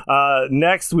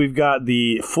 Next, we've got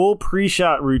the full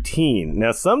pre-shot routine.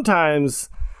 Now, sometimes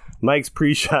Mike's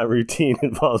pre-shot routine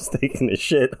involves taking a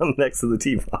shit next to the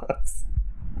tee box.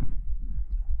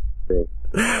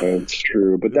 That's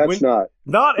true, but that's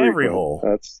not every hole.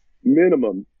 That's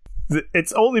minimum.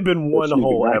 It's only been one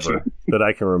hole ever that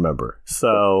I can remember.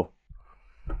 So.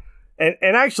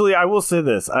 And actually, I will say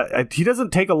this: he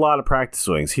doesn't take a lot of practice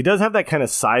swings. He does have that kind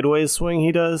of sideways swing.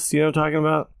 He does. You know what I'm talking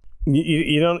about?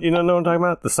 You don't know what I'm talking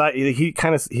about? The side. He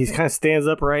kind of stands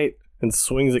upright and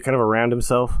swings it kind of around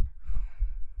himself.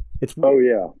 It's oh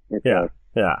yeah, okay.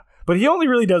 yeah. But he only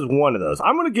really does one of those.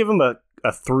 I'm going to give him a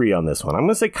 3 on this one. I'm going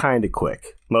to say kind of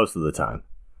quick most of the time.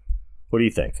 What do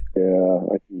you think?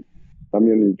 Yeah, I'm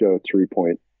going to go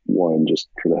 3.1 just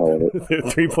for the hell of it.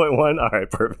 3.1. All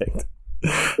right, perfect.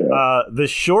 Yeah. The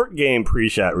short game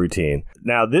pre-shot routine.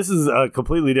 Now, this is a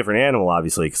completely different animal,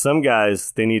 obviously. Some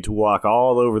guys, they need to walk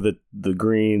all over the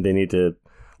green. They need to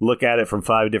look at it from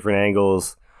 5 different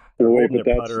angles. Wait, but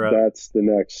that's the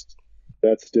next.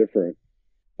 That's different.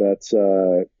 That's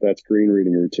green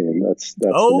reading routine. That's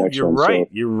the next you're one. right.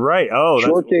 So you're right. Oh,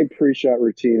 short game pre-shot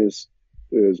routine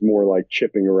is more like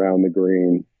chipping around the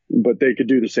green. But they could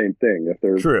do the same thing. If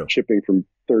they're chipping from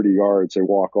 30 yards, they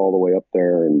walk all the way up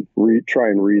there and try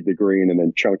and read the green and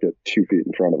then chunk it 2 feet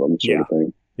in front of them, sort of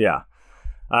thing. Yeah.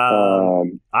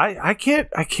 I can't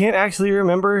actually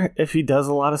remember if he does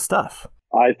a lot of stuff.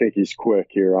 I think he's quick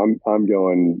here. I'm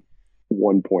going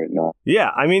 1.9. Yeah,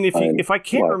 I mean, if I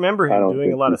can't remember him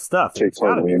doing a lot of stuff, it's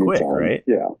got to be quick, right?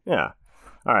 Yeah.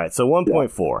 All right, so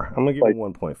 1.4. I'm gonna give him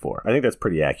 1.4. I think that's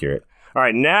pretty accurate. All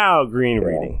right, now green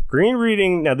reading. Green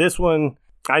reading, now this one,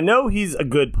 I know he's a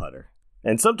good putter.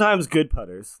 And sometimes good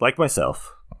putters, like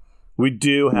myself, we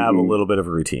do have a little bit of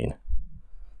a routine.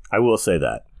 I will say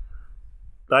that.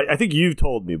 I think you've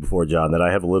told me before, John, that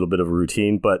I have a little bit of a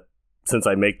routine, but since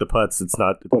I make the putts, it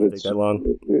doesn't take that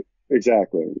long.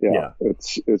 Exactly. Yeah.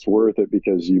 It's worth it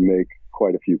because you make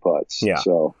quite a few putts. Yeah.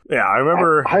 So I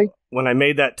remember when I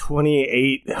made that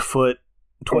 28 foot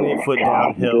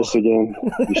downhill. This again?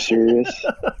 You serious?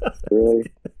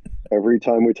 Really? Every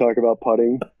time we talk about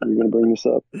putting, you're going to bring this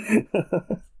up?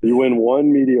 You win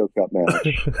one MedioCast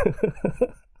match.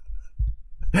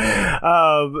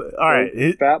 All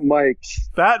right.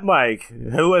 Fat Mike,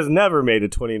 who has never made a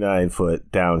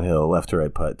 29-foot downhill left to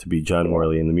right putt to beat John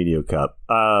Morley in the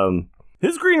MedioCast.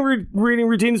 His green reading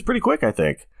routine is pretty quick, I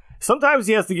think. Sometimes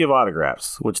he has to give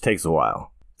autographs, which takes a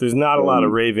while. There's not a lot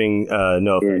of raving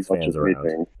no offense fans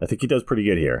around. I think he does pretty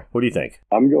good here. What do you think?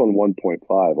 I'm going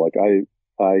 1.5. Like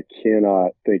I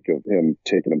cannot think of him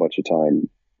taking a bunch of time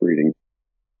reading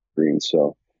greens.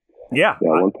 So yeah,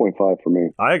 1.5 for me.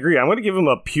 I agree. I'm going to give him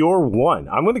a pure 1.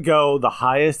 I'm going to go the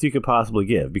highest you could possibly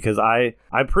give because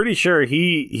I'm pretty sure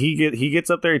he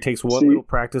gets up there, he takes one little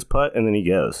practice putt, and then he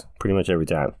goes pretty much every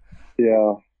time.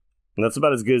 Yeah. And that's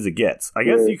about as good as it gets. I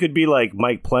guess you could be like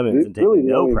Mike Plemons and take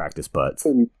no practice putts.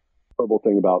 The horrible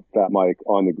thing about Fat Mike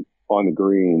on the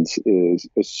greens is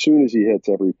as soon as he hits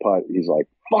every putt, he's like,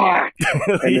 fuck!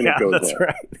 And then it goes that's in.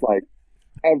 Right. Like,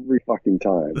 every fucking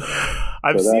time.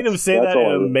 I've seen him say that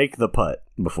and make the putt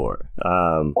before.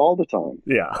 All the time.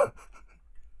 Yeah.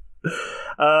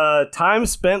 Time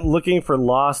spent looking for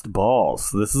lost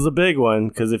balls. This is a big one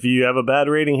because if you have a bad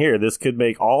rating here, this could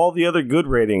make all the other good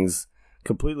ratings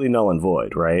completely null and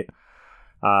void, right?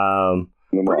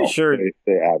 Pretty sure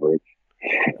they average.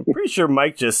 I'm pretty sure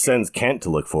Mike just sends Kent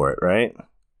to look for it, right?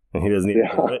 And he doesn't even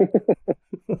do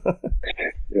it.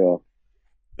 Yeah.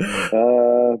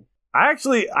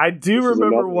 I do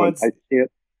remember once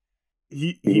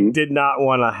he did not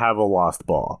want to have a lost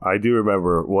ball. I do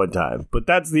remember one time, but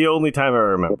that's the only time I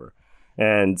remember.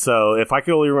 And so if I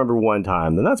could only remember one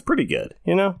time, then that's pretty good.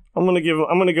 You know, I'm gonna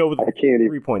go with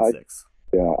 3.6.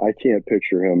 Yeah, I can't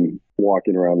picture him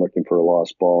walking around looking for a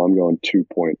lost ball. I'm going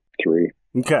 2.3.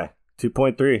 Okay,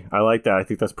 2.3. I like that. I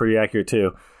think that's pretty accurate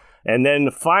too. And then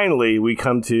finally, we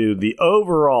come to the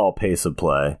overall pace of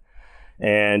play.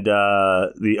 And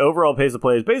the overall pace of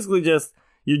play is basically just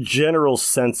your general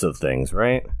sense of things,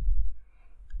 right?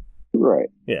 Right.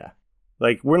 Yeah.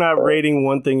 Like, we're not rating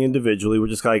one thing individually. We're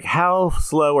just like, how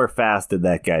slow or fast did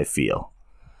that guy feel?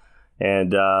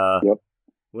 And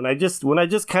when I just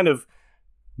kind of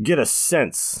get a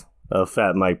sense of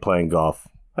Fat Mike playing golf,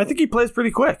 I think he plays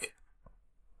pretty quick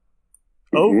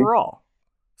overall.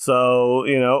 So,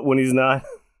 when he's not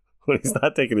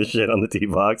taking a shit on the tee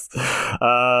box,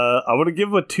 I'm going to give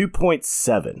him a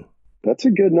 2.7. That's a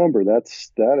good number. That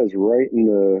is right in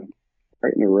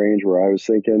the range where I was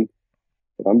thinking.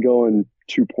 But I'm going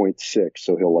 2.6,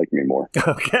 so he'll like me more.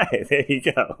 Okay, there you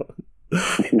go.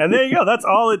 And there you go. That's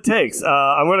all it takes.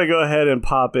 I'm going to go ahead and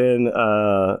pop in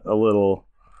a little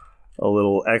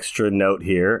extra note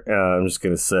here. I'm just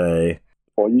going to say,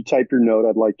 while you type your note,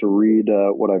 I'd like to read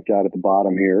what I've got at the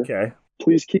bottom here. Okay.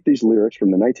 Please keep these lyrics from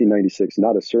the 1996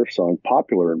 Not a Surf Song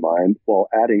popular in mind while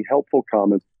adding helpful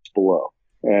comments below.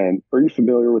 And are you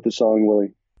familiar with the song,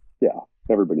 Willie? Yeah,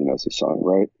 everybody knows the song,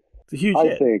 right? It's a huge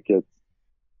hit. I think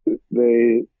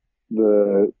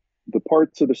the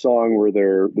parts of the song where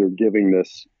they're giving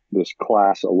this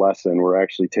class a lesson were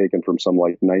actually taken from some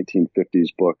like 1950s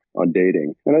book on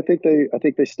dating. And I think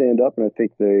they stand up, and I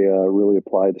think they really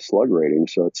apply the slug rating.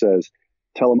 So it says,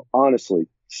 tell them honestly,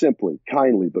 simply,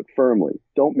 kindly, but firmly.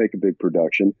 Don't make a big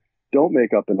production. Don't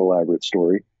make up an elaborate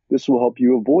story. This will help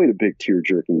you avoid a big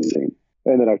tear-jerking scene.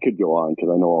 And then I could go on because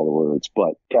I know all the words,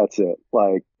 but that's it.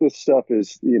 Like, this stuff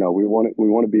is, we want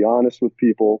to be honest with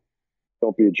people.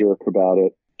 Don't be a jerk about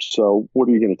it. So what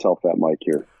are you going to tell Fat Mike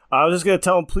here? I was just going to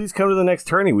tell him, please come to the next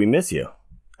tourney. We miss you.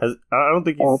 I don't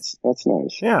think he's... that's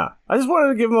nice. Yeah. I just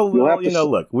wanted to give him a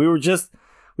little, look, we were just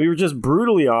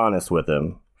brutally honest with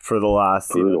him for the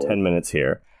last 10 minutes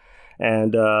here.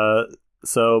 And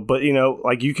but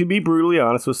you could be brutally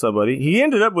honest with somebody. He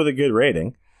ended up with a good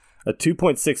rating. A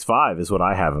 2.65 is what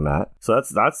I have him at. So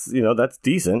that's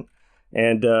decent.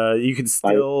 And you can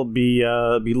still be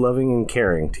loving and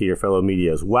caring to your fellow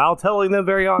medios while telling them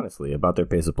very honestly about their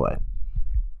pace of play.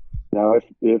 Now,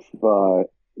 if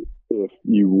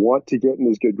you want to get in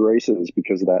his good graces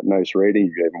because of that nice rating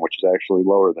you gave him, which is actually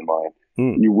lower than mine,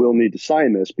 you will need to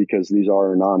sign this because these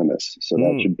are anonymous. So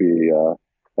that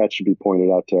should be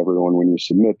pointed out to everyone when you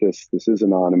submit this. This is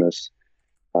anonymous.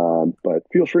 But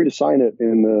feel free to sign it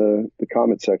in the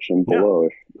comment section below.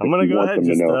 If I'm going to go ahead and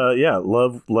just,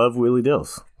 love Willie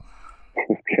Dills.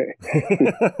 Okay.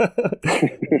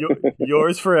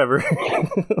 Yours forever,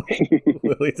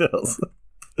 Willie Dills.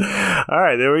 All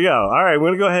right, there we go. All right, we're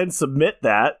going to go ahead and submit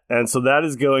that. And so that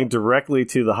is going directly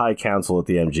to the High Council at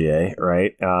the MGA,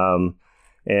 right?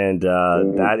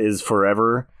 That is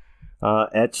forever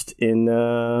etched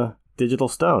in digital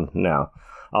stone now.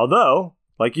 Although,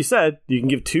 like you said, you can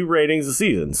give 2 ratings a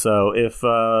season. So if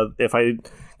I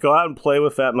go out and play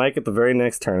with Fat Mike at the very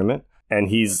next tournament, and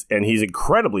he's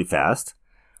incredibly fast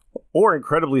or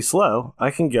incredibly slow, I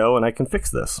can go and I can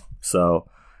fix this. So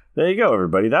there you go,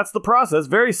 everybody. That's the process.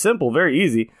 Very simple, very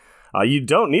easy. You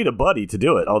don't need a buddy to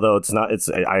do it, although it's not.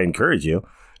 I encourage you,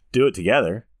 do it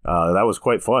together. That was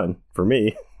quite fun for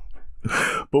me.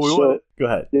 But go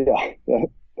ahead. Yeah,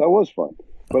 that was fun.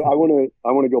 But I want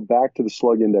to go back to the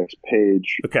Slug Index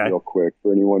page real quick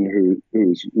for anyone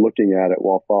who's looking at it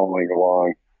while following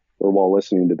along or while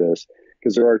listening to this,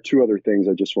 because there are 2 other things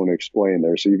I just want to explain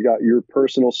there. So you've got your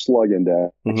personal Slug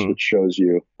Index, which shows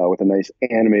you with a nice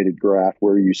animated graph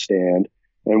where you stand.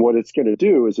 And what it's going to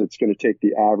do is it's going to take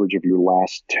the average of your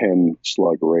last 10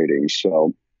 slug ratings.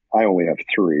 So I only have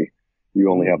 3. You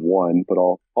only have 1, but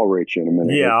I'll rate you in a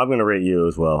minute. Yeah, I'm going to rate you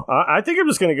as well. I think I'm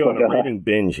just going to go on a rating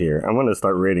binge here. I'm going to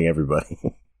start rating everybody.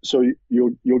 So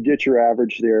you'll get your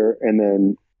average there, and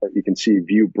then you can see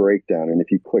view breakdown. And if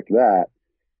you click that,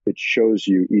 it shows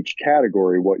you each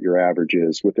category what your average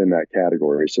is within that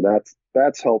category. So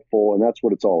that's helpful, and that's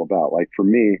what it's all about. Like for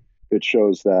me, it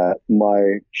shows that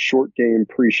my short game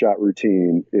pre-shot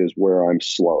routine is where I'm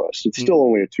slowest. It's still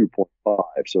only a 2.5,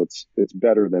 so it's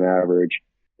better than average.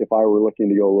 If I were looking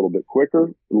to go a little bit quicker,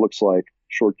 it looks like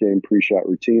short game pre-shot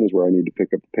routine is where I need to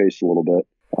pick up the pace a little bit.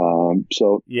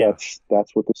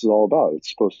 That's what this is all about.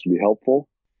 It's supposed to be helpful.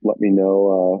 Let me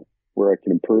know where I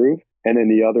can improve. And then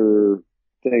the other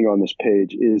thing on this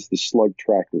page is the slug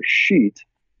tracker sheet.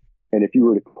 And if you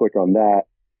were to click on that,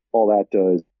 all that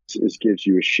does is gives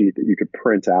you a sheet that you could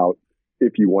print out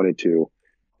if you wanted to.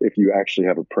 If you actually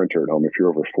have a printer at home, if you're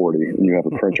over 40 and you have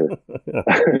a printer,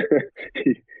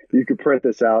 you could print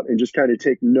this out and just kind of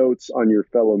take notes on your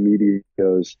fellow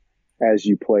medios as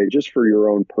you play, just for your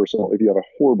own personal. If you have a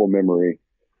horrible memory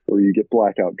or you get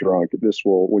blackout drunk, this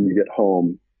will, when you get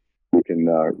home, you can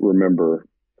remember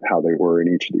how they were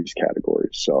in each of these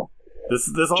categories. So this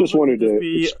just wanted to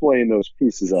explain those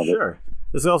pieces of it. Sure.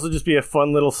 This will also just be a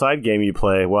fun little side game you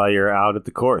play while you're out at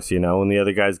the course. When the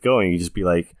other guy's going, you just be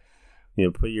like,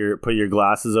 put your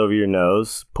glasses over your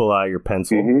nose, pull out your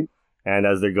pencil, and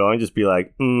as they're going, just be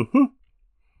like,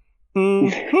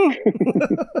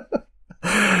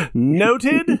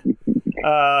 noted.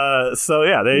 So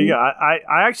yeah, there you go.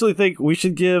 I actually think we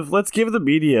should let's give the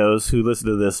Medios who listen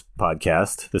to this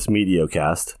podcast, this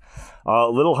MedioCast, a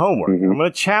little homework. I'm going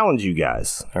to challenge you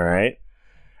guys. All right.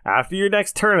 After your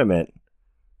next tournament,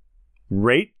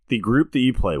 rate the group that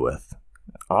you play with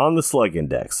on the Slug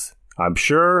Index. I'm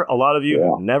sure a lot of you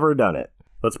have never done it.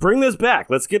 Let's bring this back.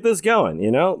 Let's get this going.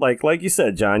 You know, like you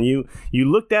said, John, you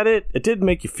looked at it. It didn't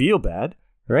make you feel bad,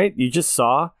 right? You just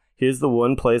saw, here's the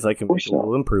one place I can make a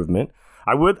little improvement.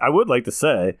 I would like to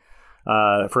say,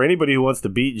 for anybody who wants to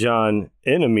beat John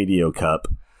in a Medio Cup,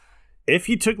 if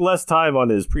he took less time on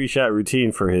his pre-shot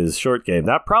routine for his short game,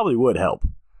 that probably would help.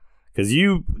 Because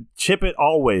you chip it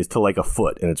always to like a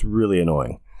foot, and it's really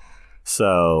annoying.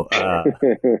 So maybe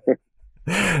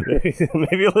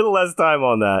a little less time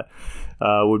on that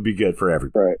would be good for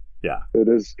everybody. Right. Yeah. It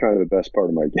is kind of the best part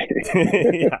of my game.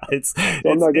 Yeah,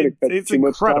 I'm not going to spend too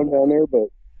much time down there,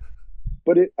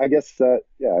 but I guess that,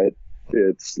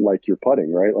 it's like you're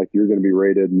putting, right? Like you're going to be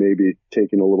rated maybe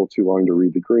taking a little too long to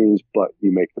read the greens, but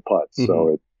you make the putts. Mm-hmm.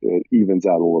 So it evens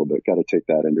out a little bit. Got to take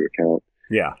that into account.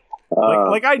 Yeah.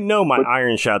 Like I know my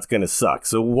iron shot's going to suck.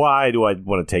 So why do I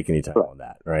want to take any time on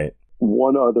that, right?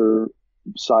 One other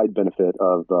side benefit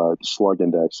of the Slug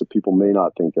Index that people may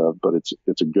not think of, but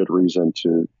it's a good reason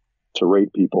to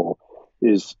rate people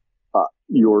is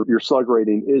your slug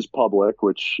rating is public,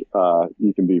 which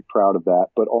you can be proud of that.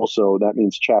 But also that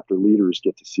means chapter leaders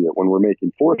get to see it. When we're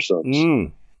making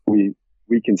foursomes, we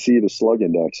can see the slug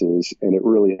indexes, and it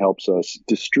really helps us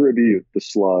distribute the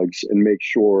slugs and make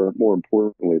sure, more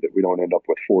importantly, that we don't end up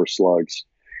with 4 slugs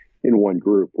in one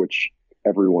group, which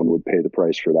everyone would pay the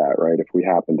price for that, right? If we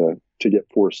happen to get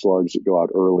 4 slugs that go out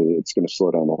early, it's going to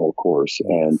slow down the whole course.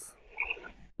 And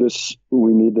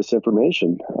we need this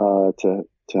information to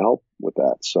help with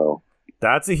that. So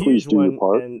that's a huge one.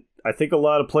 And I think a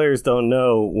lot of players don't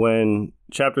know when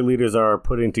chapter leaders are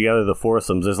putting together the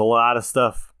foursomes, there's a lot of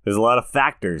stuff. There's a lot of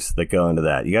factors that go into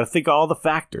that. You got to think of all the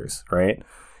factors, right?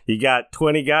 You got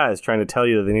 20 guys trying to tell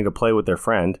you that they need to play with their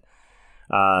friend.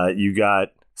 You got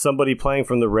somebody playing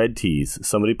from the red tees,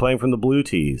 somebody playing from the blue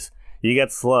tees. You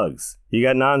got slugs. You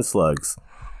got non-slugs.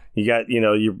 You got,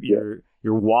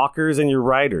 your walkers and your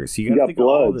riders. You got bloods.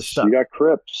 All this stuff. You got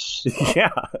Crips. Yeah.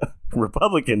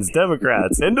 Republicans,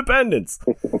 Democrats, Independents.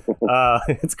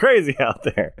 It's crazy out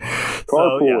there.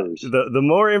 Carpoolers. So, yeah, the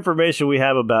more information we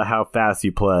have about how fast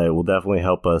you play will definitely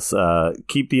help us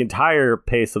keep the entire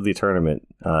pace of the tournament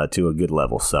to a good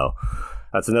level. So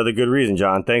that's another good reason,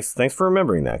 John. Thanks for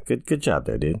remembering that. Good job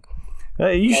there, dude.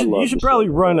 You should probably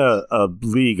run a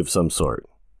league of some sort.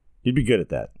 You'd be good at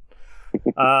that.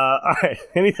 All right.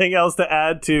 Anything else to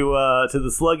add to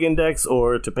the Slug Index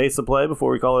or to pace of play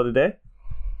before we call it a day?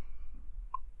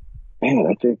 Man,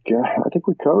 I think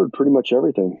we covered pretty much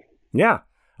everything. Yeah.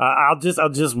 I'll just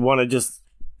want to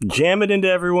jam it into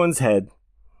everyone's head.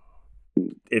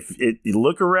 If you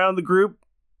look around the group,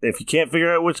 if you can't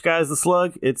figure out which guy's the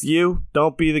slug, it's you.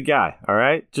 Don't be the guy. All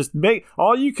right. Just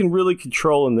all you can really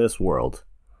control in this world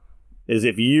is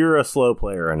if you're a slow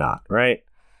player or not. Right.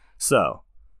 So.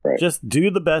 Right. Just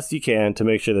do the best you can to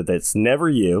make sure that that's never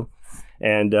you,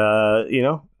 and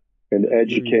and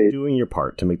educate, doing your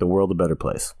part to make the world a better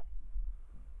place.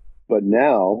 But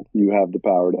now you have the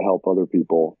power to help other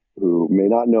people who may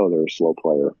not know they're a slow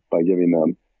player by giving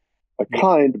them a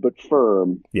kind but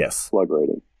firm slug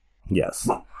rating. Yes,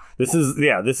 this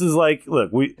is like,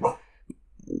 look, we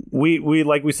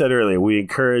like we said earlier, we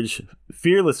encourage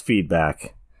fearless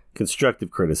feedback,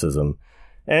 constructive criticism.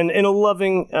 And in a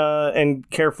loving and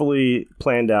carefully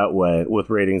planned out way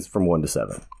with ratings from 1 to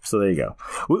 7. So there you go.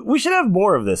 We should have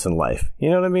more of this in life.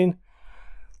 You know what I mean?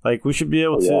 Like we should be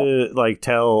able to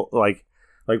tell like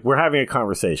we're having a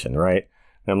conversation, right?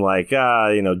 And I'm like,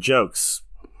 jokes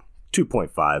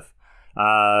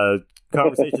 2.5.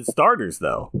 Conversation starters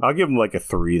though, I'll give them like a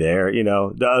 3 there.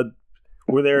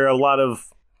 Were there a lot of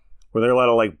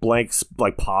like blanks,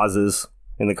 like pauses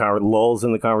in the lulls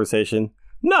in the conversation?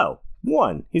 No.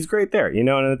 1, he's great there, and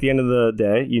at the end of the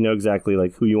day, you know exactly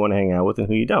like who you want to hang out with and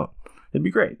who you don't. It'd be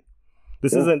great.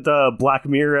 This isn't Black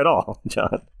Mirror at all,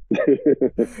 John. All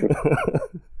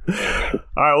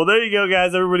right, well, there you go,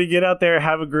 guys. Everybody get out there.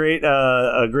 Have a great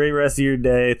rest of your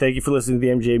day. Thank you for listening to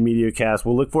the MJ MedioCast.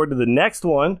 We'll look forward to the next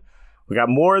one. We got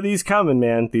more of these coming,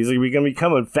 man. These are going to be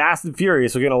coming fast and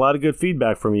furious. We're getting a lot of good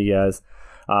feedback from you guys.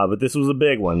 But this was a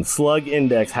big one. Slug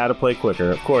Index, how to play quicker.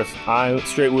 Of course, I'm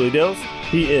Straight Willie Dills.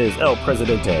 He is El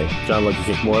Presidente, John Lucky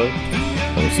Kick Morley.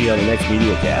 And we'll see you on the next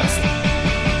MedioCast.